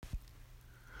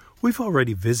We've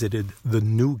already visited the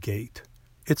New Gate.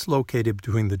 It's located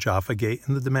between the Jaffa Gate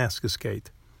and the Damascus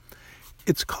Gate.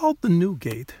 It's called the New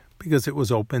Gate because it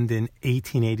was opened in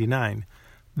 1889.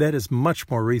 That is much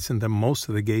more recent than most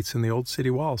of the gates in the old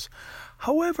city walls.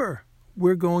 However,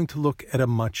 we're going to look at a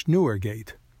much newer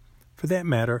gate. For that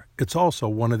matter, it's also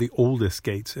one of the oldest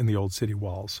gates in the old city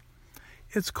walls.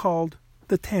 It's called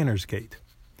the Tanner's Gate.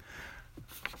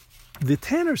 The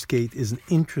Tanner's Gate is an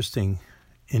interesting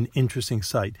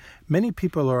sight. Many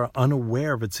people are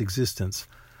unaware of its existence.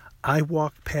 I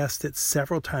walked past it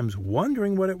several times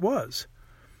wondering what it was.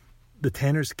 The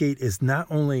Tanner's Gate is not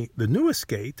only the newest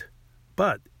gate,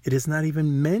 but it is not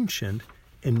even mentioned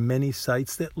in many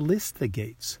sites that list the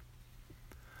gates.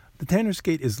 The Tanner's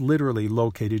Gate is literally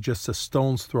located just a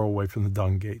stone's throw away from the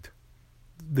Dung Gate.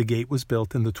 The gate was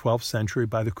built in the 12th century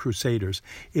by the Crusaders.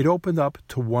 It opened up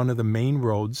to one of the main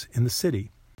roads in the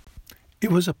city.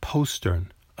 It was a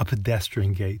postern, a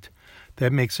pedestrian gate.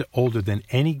 That makes it older than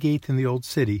any gate in the old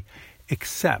city,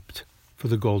 except for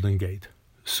the Golden Gate.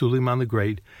 Suleiman the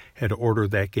Great had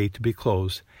ordered that gate to be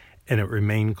closed, and it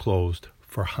remained closed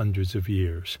for hundreds of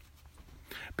years.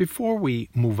 Before we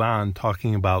move on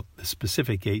talking about the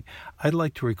specific gate, I'd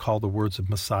like to recall the words of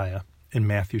Messiah in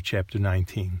Matthew chapter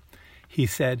 19. He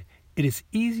said, "It is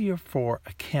easier for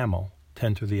a camel to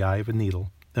enter the eye of a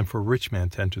needle than for a rich man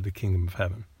to enter the kingdom of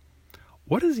heaven."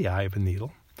 What is the eye of a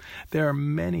needle? There are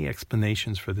many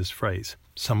explanations for this phrase.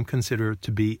 Some consider it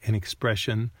to be an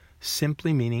expression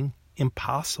simply meaning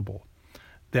impossible.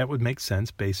 That would make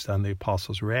sense based on the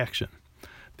apostles' reaction.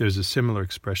 There's a similar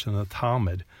expression in the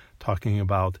Talmud talking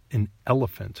about an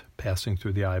elephant passing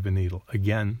through the eye of a needle,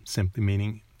 again, simply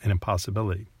meaning an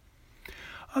impossibility.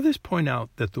 Others point out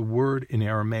that the word in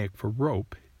Aramaic for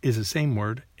rope is the same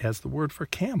word as the word for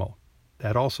camel.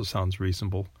 That also sounds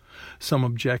reasonable. Some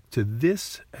object to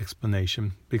this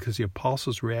explanation because the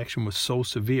apostles' reaction was so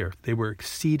severe. They were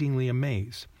exceedingly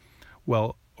amazed.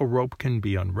 Well, a rope can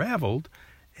be unraveled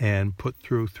and put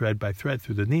through thread by thread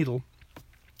through the needle,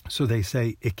 so they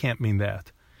say it can't mean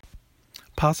that.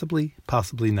 Possibly,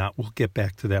 possibly not. We'll get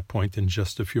back to that point in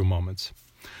just a few moments.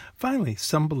 Finally,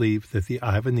 some believe that the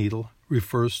eye of a needle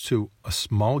refers to a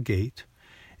small gate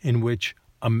in which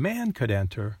a man could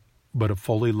enter, but a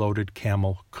fully loaded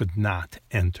camel could not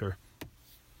enter.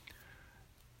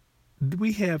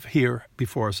 We have here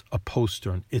before us a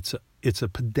postern. It's a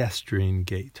pedestrian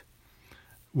gate.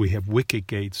 We have wicket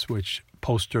gates, which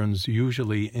posterns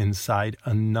usually inside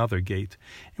another gate.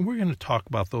 And we're going to talk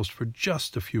about those for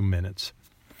just a few minutes.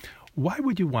 Why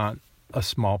would you want a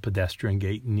small pedestrian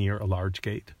gate near a large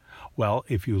gate? Well,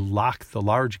 if you lock the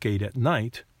large gate at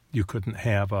night, you couldn't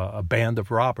have a band of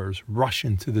robbers rush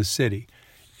into the city.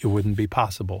 It wouldn't be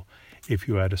possible. If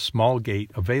you had a small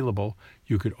gate available,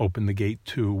 you could open the gate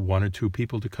to one or two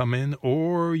people to come in,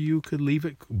 or you could leave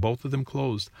it, both of them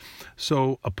closed.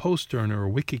 So a postern or a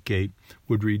wicket gate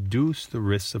would reduce the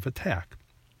risks of attack.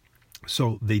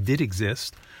 So they did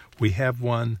exist. We have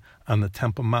one on the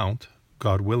Temple Mount.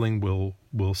 God willing,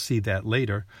 we'll see that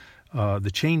later.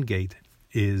 The chain gate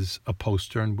is a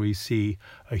postern. We see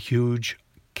a huge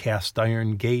cast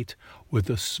iron gate with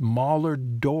a smaller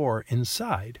door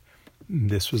inside.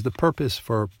 This was the purpose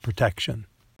for protection.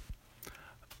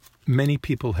 Many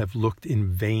people have looked in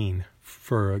vain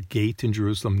for a gate in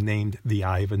Jerusalem named the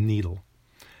Eye of a Needle.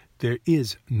 There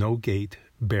is no gate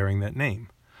bearing that name.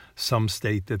 Some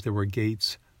state that there were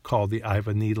gates called the Eye of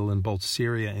a Needle in both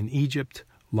Syria and Egypt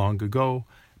long ago.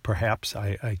 Perhaps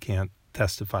I can't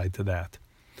testify to that.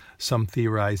 Some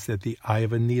theorize that the Eye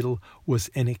of a Needle was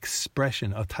an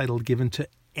expression, a title given to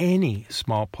any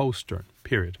small postern,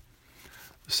 period.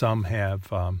 Some have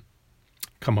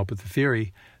come up with the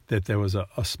theory that there was a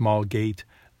small gate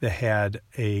that had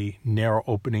a narrow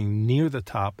opening near the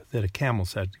top that a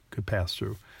camel's head could pass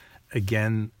through.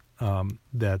 Again,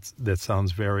 that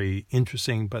sounds very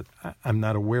interesting, but I'm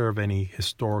not aware of any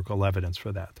historical evidence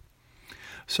for that.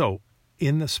 So,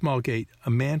 in the small gate,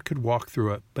 a man could walk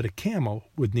through it, but a camel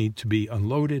would need to be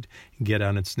unloaded and get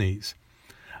on its knees.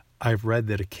 I've read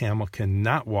that a camel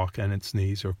cannot walk on its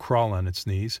knees or crawl on its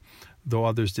knees, though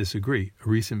others disagree. A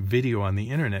recent video on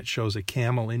the internet shows a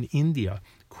camel in India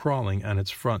crawling on its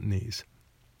front knees.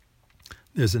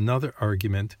 There's another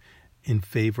argument in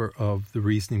favor of the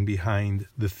reasoning behind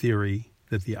the theory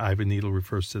that the eye of a needle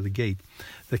refers to the gate.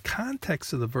 The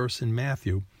context of the verse in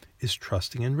Matthew is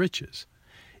trusting in riches.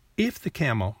 If the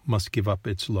camel must give up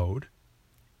its load,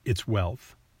 its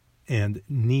wealth, and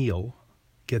kneel,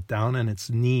 get down on its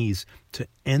knees to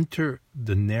enter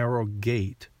the narrow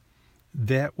gate,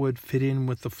 that would fit in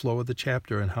with the flow of the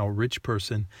chapter and how a rich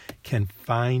person can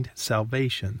find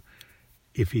salvation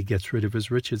if he gets rid of his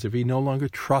riches, if he no longer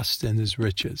trusts in his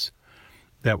riches.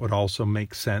 That would also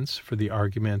make sense for the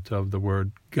argument of the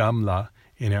word gamla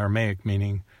in Aramaic,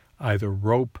 meaning either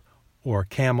rope or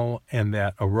camel, and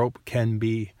that a rope can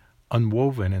be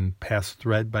unwoven and pass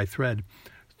thread by thread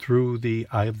through the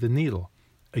eye of the needle.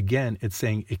 Again, it's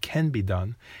saying it can be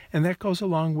done, and that goes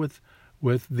along with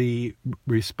the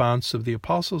response of the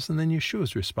apostles and then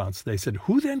Yeshua's response. They said,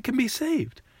 "Who then can be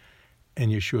saved?"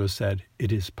 And Yeshua said,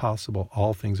 "It is possible.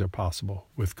 All things are possible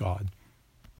with God."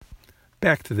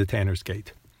 Back to the Tanner's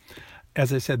Gate.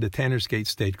 As I said, the Tanner's Gate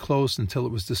stayed closed until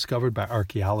it was discovered by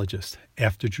archaeologists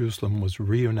after Jerusalem was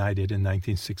reunited in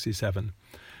 1967.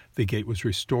 The gate was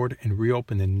restored and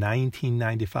reopened in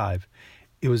 1995.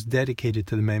 It was dedicated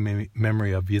to the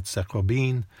memory of Yitzhak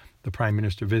Rabin, the Prime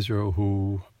Minister of Israel,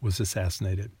 who was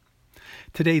assassinated.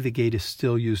 Today, the gate is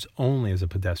still used only as a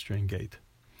pedestrian gate.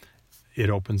 It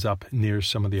opens up near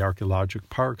some of the archaeological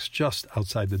parks just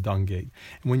outside the Dung Gate.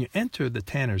 And when you enter the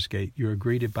Tanner's Gate, you are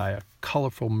greeted by a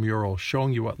colorful mural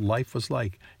showing you what life was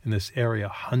like in this area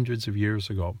hundreds of years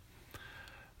ago.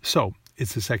 So,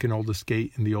 it's the second oldest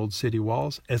gate in the old city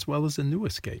walls, as well as the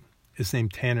newest gate. It's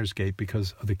named Tanner's Gate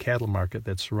because of the cattle market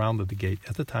that surrounded the gate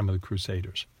at the time of the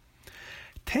Crusaders.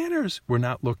 Tanners were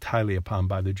not looked highly upon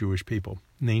by the Jewish people.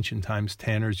 In ancient times,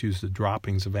 tanners used the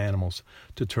droppings of animals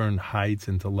to turn hides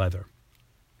into leather.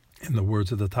 In the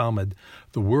words of the Talmud,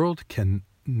 the world can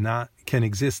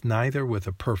exist neither with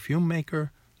a perfume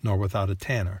maker nor without a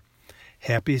tanner.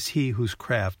 Happy is he whose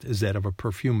craft is that of a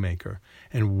perfume maker,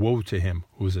 and woe to him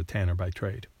who is a tanner by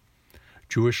trade.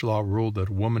 Jewish law ruled that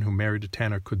a woman who married a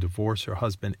tanner could divorce her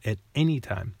husband at any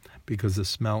time because the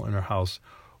smell in her house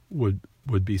would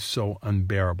be so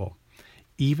unbearable.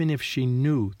 Even if she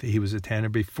knew that he was a tanner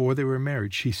before they were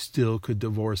married, she still could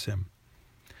divorce him.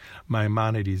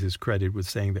 Maimonides is credited with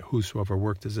saying that whosoever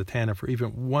worked as a tanner for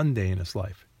even one day in his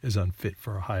life is unfit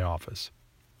for a high office.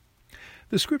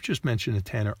 The scriptures mention a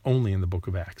tanner only in the book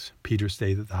of Acts. Peter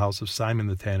stayed at the house of Simon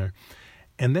the tanner,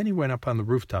 and then he went up on the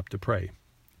rooftop to pray.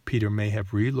 Peter may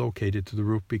have relocated to the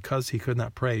roof because he could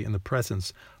not pray in the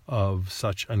presence of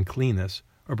such uncleanness,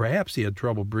 or perhaps he had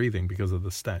trouble breathing because of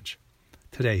the stench.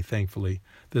 Today, thankfully,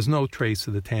 there's no trace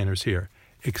of the tanners here,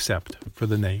 except for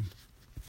the name.